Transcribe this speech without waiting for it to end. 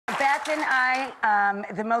Beth and I,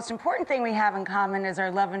 the most important thing we have in common is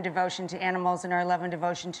our love and devotion to animals and our love and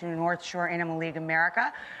devotion to North Shore Animal League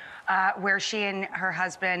America, where she and her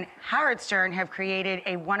husband, Howard Stern, have created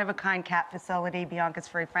a one-of-a-kind cat facility, Bianca's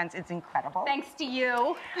Furry Friends. It's incredible. Thanks to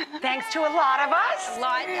you. Thanks to a lot of us. A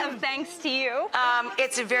lot of thanks to you.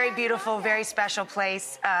 It's a very beautiful, very special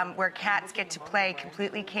place where cats get to play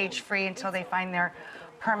completely cage-free until they find their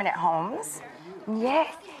permanent homes.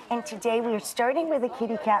 Yes, and today we're starting with a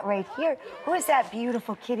kitty cat right here. Who is that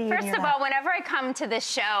beautiful kitty? First of all, whenever I come to this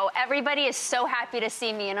show, everybody is so happy to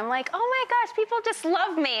see me, and I'm like, oh my gosh, people just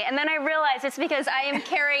love me. And then I realize it's because I am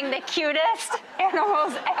carrying the cutest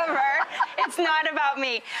animals ever. It's not about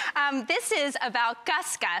me. This is about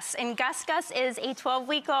Gus Gus, and Gus Gus is a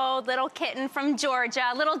 12-week-old little kitten from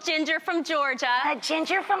Georgia, little ginger from Georgia. A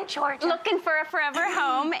ginger from Georgia. Looking for a forever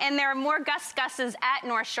home, and there are more Gus Gus's at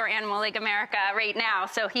North Shore Animal League America right now,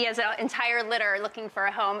 so he has an entire litter looking for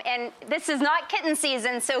a home. And this is not kitten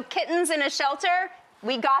season, so kittens in a shelter,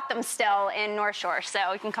 we got them still in North Shore,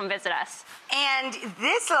 so you can come visit us. And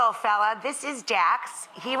this little fella, this is Dax.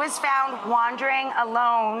 He was found wandering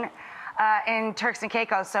alone in Turks and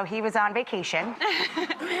Caicos, so he was on vacation.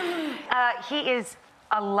 He is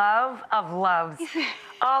a love of loves.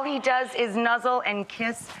 All he does is nuzzle and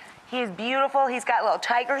kiss. He is beautiful. He's got little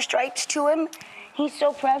tiger stripes to him. He's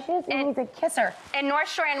so precious, and he's a kisser. In North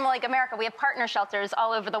Shore Animal League America, we have partner shelters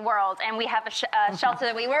all over the world, and we have a shelter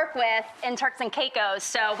that we work with in Turks and Caicos.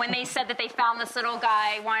 So when they said that they found this little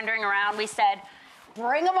guy wandering around, we said,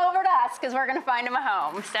 bring him over to us, because we're going to find him a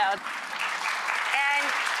home. So, and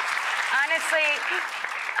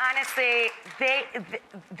honestly,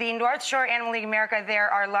 the North Shore Animal League America, they're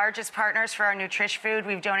our largest partners for our nutrition food.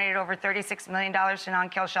 We've donated over $36 million to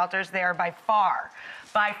non-kill shelters. They are by far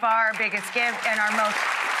our biggest gift and our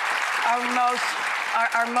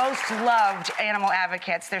most loved animal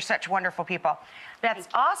advocates. They're such wonderful people. Beth's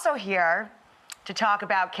also here to talk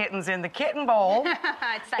about kittens in the Kitten Bowl.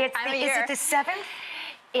 It's that time of year. Is it the 7th?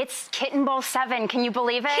 It's Kitten Bowl VII. Can you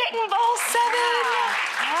believe it? Kitten Bowl VII!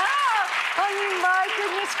 Yeah. Oh my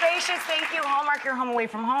goodness gracious, thank you. Hallmark, you're home away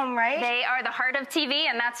from home, right? They are the heart of TV,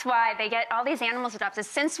 and that's why they get all these animals adopted.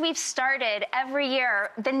 Since we've started every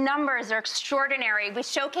year, the numbers are extraordinary. We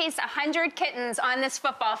showcase 100 kittens on this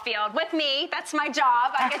football field with me. That's my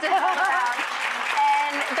job. I get to talk about.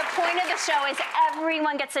 And the point of the show is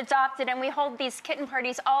everyone gets adopted, and we hold these kitten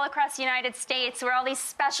parties all across the United States where all these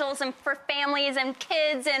specials and for families and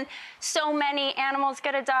kids, and so many animals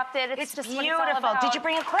get adopted. It's just beautiful. What it's all about. Did you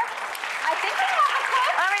bring a clip? I think I have a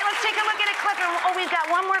clip. All right, let's take a look at a clip. Oh, we've got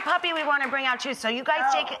one more puppy we want to bring out too. So you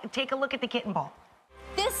guys take a look at the Kitten Bowl.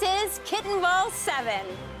 This is Kitten Bowl VII.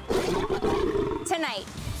 Tonight,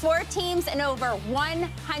 4 teams and over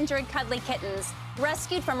 100 cuddly kittens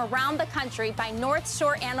rescued from around the country by North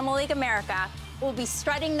Shore Animal League America will be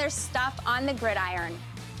strutting their stuff on the gridiron.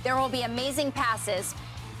 There will be amazing passes,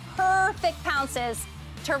 perfect pounces,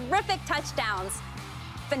 terrific touchdowns,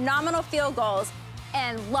 phenomenal field goals,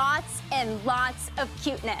 and lots of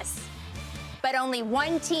cuteness. But only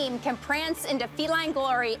one team can prance into feline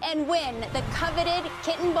glory and win the coveted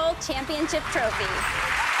Kitten Bowl Championship trophy.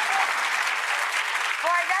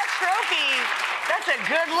 Boy, that trophy, that's a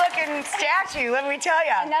good-looking statue, let me tell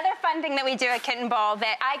you. Another fun thing that we do at Kitten Bowl,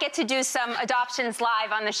 that I get to do some adoptions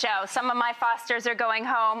live on the show. Some of my fosters are going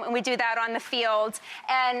home, and we do that on the field.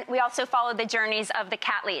 And we also follow the journeys of the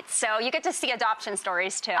catleets. So you get to see adoption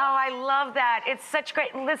stories, too. Oh, I love that. It's such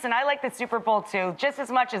great. Listen, I like the Super Bowl, too, just as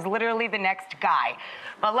much as literally the next guy.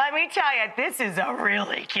 But let me tell you, this is a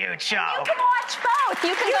really cute show. You can watch both.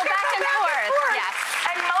 You can go back and forth. Yes.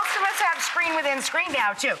 And most of us have screen within screen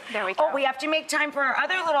now, too. There we go. Oh, we have to make time for our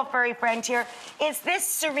other little furry friend here. Is this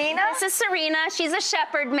Serena? This is Serena. She's a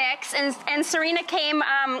shepherd mix, and Serena came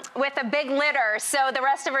with a big litter, so the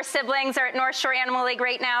rest of her siblings are at North Shore Animal League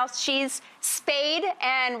right now. She's spayed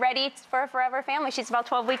and ready for a forever family. She's about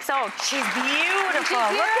 12 weeks old. She's beautiful.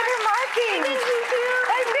 Look at her markings.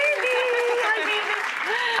 Hi, baby. Hi,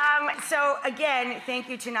 baby. So again, thank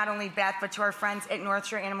you to not only Beth, but to our friends at North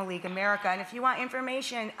Shore Animal League America. And if you want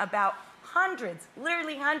information about hundreds,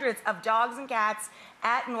 literally hundreds of dogs and cats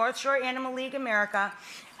at North Shore Animal League America,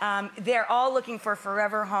 they're all looking for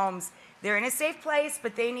forever homes. They're in a safe place,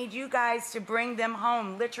 but they need you guys to bring them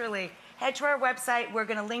home, literally. Head to our website. We're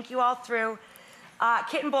going to link you all through.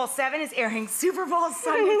 Kitten Bowl VII is airing Super Bowl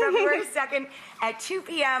Sunday, February 2nd at 2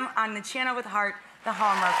 p.m. on the Channel with Heart, the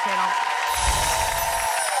Hallmark Channel.